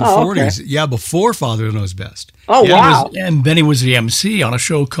 30s and 40s. Okay. Yeah, before Father Knows Best. Oh, wow. And then he was the MC on a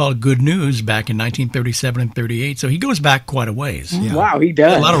show called Good News back in 1937 and 38. So he goes back quite a ways. Yeah. Wow, he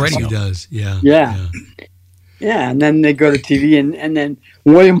does. A lot of radio. He does, yeah. Yeah, and then they go to TV, and then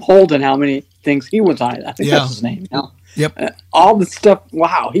William Holden, how many things he was on. I think that's his name. Yep. All the stuff.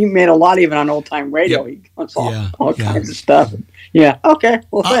 Wow, he made a lot even on old time radio. Yep. He wants all kinds of stuff. Yeah. Okay.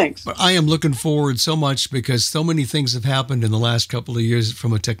 Well, thanks. But I am looking forward so much because so many things have happened in the last couple of years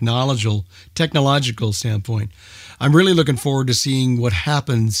from a technological standpoint. I'm really looking forward to seeing what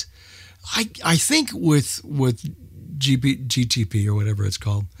happens. I think with GTP or whatever it's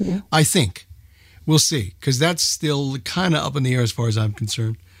called. Yeah. I think we'll see, because that's still kind of up in the air as far as I'm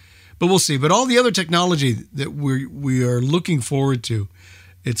concerned. But we'll see. But all the other technology that we are looking forward to,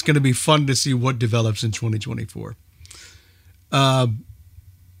 it's going to be fun to see what develops in 2024. John,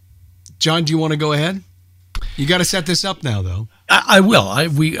 do you want to go ahead? You got to set this up now, though. I will. A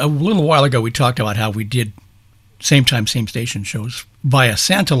little while ago, we talked about how we did same time, same station shows via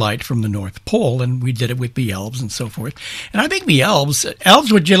satellite from the North Pole, and we did it with the elves and so forth. And I think the elves,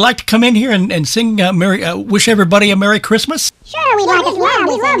 would you like to come in here and sing wish everybody a Merry Christmas? Sure, we'd like to. Yeah,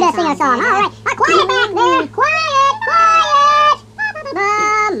 we'd love to sing a song. All right. Quiet back there. Quiet.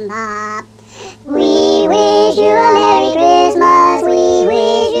 We wish you a Merry Christmas. We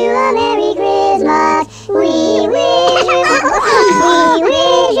wish you a Merry Christmas. We wish you a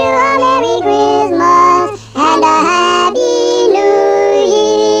Merry Christmas and a Happy New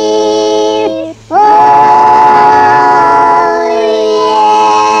Year. Oh,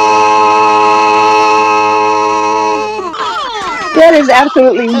 yeah. That is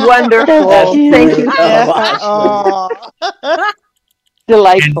absolutely wonderful. Thank you. Oh.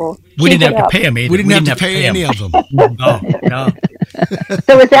 Delightful. And we didn't have to pay them either. We didn't have to pay any of them. No.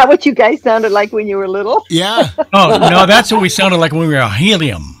 So is that what you guys sounded like when you were little? Yeah. Oh, no, that's what we sounded like when we were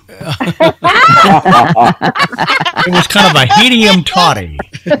helium. It was kind of a helium toddy.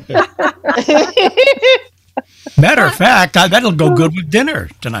 Matter of fact, that'll go good with dinner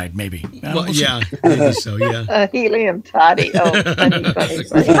tonight, maybe. Yeah, maybe so, yeah. A helium toddy. Oh,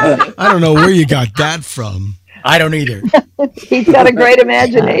 funny. I don't know where you got that from. I don't either. He's got a great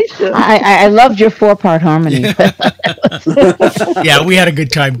imagination. I loved your 4-part harmony. Yeah, we had a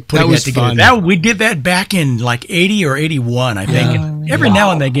good time putting that together. Fun. We did that back in like 80 or 81, I think. And every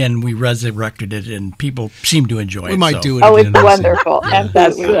now and again, we resurrected it, and people seem to enjoy it. We might do it again. again. Oh, it's wonderful.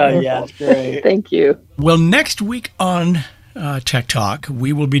 Absolutely. Yeah, it's great. Thank you. Well, next week on Tek Talk,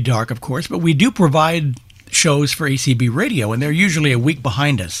 we will be dark, of course, but we do provide shows for ACB Radio, and they're usually a week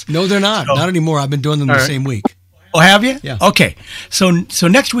behind us. No, they're not. Not anymore. I've been doing them the same week. Oh, have you? Yeah. Okay. So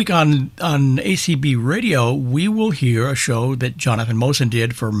next week on ACB Radio, we will hear a show that Jonathan Mosen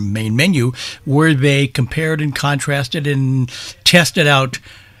did for Main Menu, where they compared and contrasted and tested out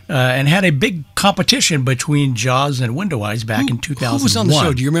and had a big competition between Jaws and Window Eyes back in 2001. Who was on the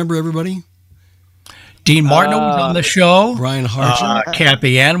show? Do you remember everybody? Dean Martin was on the show. Brian Harchin.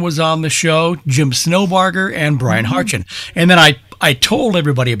 Kathy Ann was on the show. Jim Snowbarger and Brian Harchin. And then I told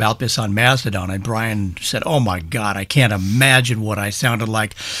everybody about this on Mastodon, and Brian said, "Oh my God, I can't imagine what I sounded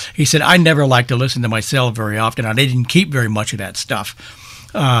like." He said, "I never like to listen to myself very often. I didn't keep very much of that stuff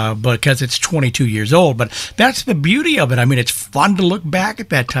because it's 22 years old." But that's the beauty of it. I mean, it's fun to look back at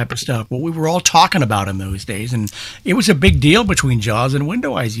that type of stuff, what we were all talking about in those days. And it was a big deal between Jaws and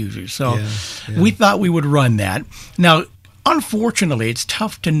Window Eyes users. So we thought we would run that. Now, unfortunately, it's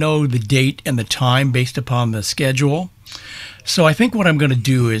tough to know the date and the time based upon the schedule. So I think what I'm going to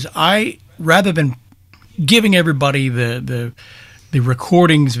do is rather than giving everybody the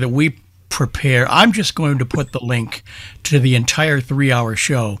recordings that we prepare, I'm just going to put the link to the entire 3-hour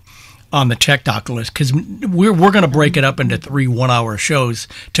show on the Tek Talk list, because we're going to break it up into 3 one-hour shows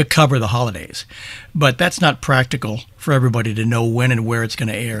to cover the holidays. But that's not practical for everybody to know when and where it's going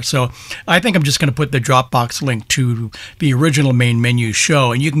to air. So I think I'm just going to put the Dropbox link to the original Main Menu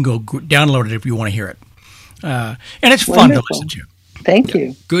show, and you can go download it if you want to hear it. And it's fun to listen to. Thank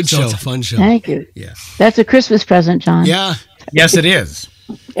you. Good show, fun show. Thank you. Yeah. That's a Christmas present, John. Yeah. Yes, it is.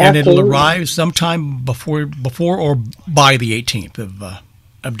 And it'll arrive sometime before or by the 18th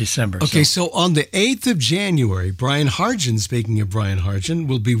of December. Okay, so on the 8th of January, Brian Harchin, speaking of Brian Harchin,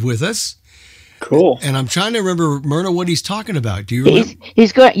 will be with us. Cool. And I'm trying to remember, Myrna, what he's talking about. Do you remember?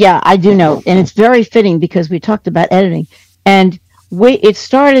 He's good. Yeah, I do know. And it's very fitting because we talked about editing. And it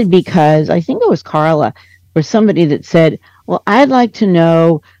started because I think it was Carla or somebody that said, well, I'd like to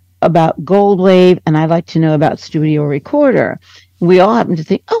know about Goldwave and I'd like to know about Studio Recorder. We all happened to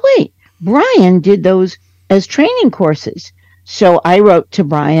think, oh, wait, Brian did those as training courses. So I wrote to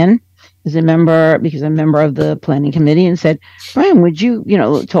Brian as a member, because I'm a member of the planning committee, and said, Brian, would you,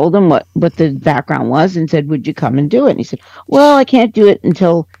 told him what the background was and said, would you come and do it? And he said, well, I can't do it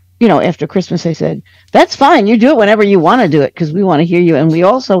until after Christmas, I said, that's fine. You do it whenever you want to do it, because we want to hear you. And we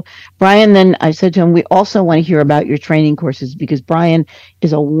also, Brian, then I said to him, we also want to hear about your training courses, because Brian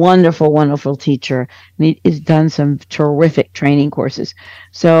is a wonderful, wonderful teacher. And he has done some terrific training courses.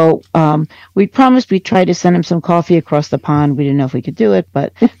 So we promised we'd try to send him some coffee across the pond. We didn't know if we could do it,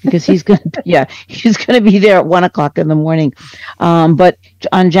 but because he's going to be there at 1:00 in the morning. But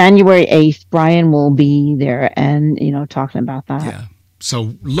on January 8th, Brian will be there and, talking about that. Yeah.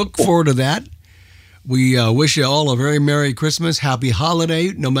 So look forward to that. We wish you all a very Merry Christmas, Happy Holiday,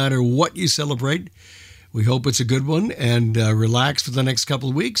 no matter what you celebrate. We hope it's a good one, and relax for the next couple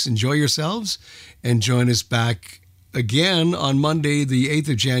of weeks. Enjoy yourselves, and join us back again on Monday, the 8th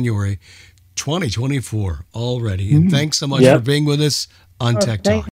of January, 2024 already. And thanks so much for being with us on Tek Talk.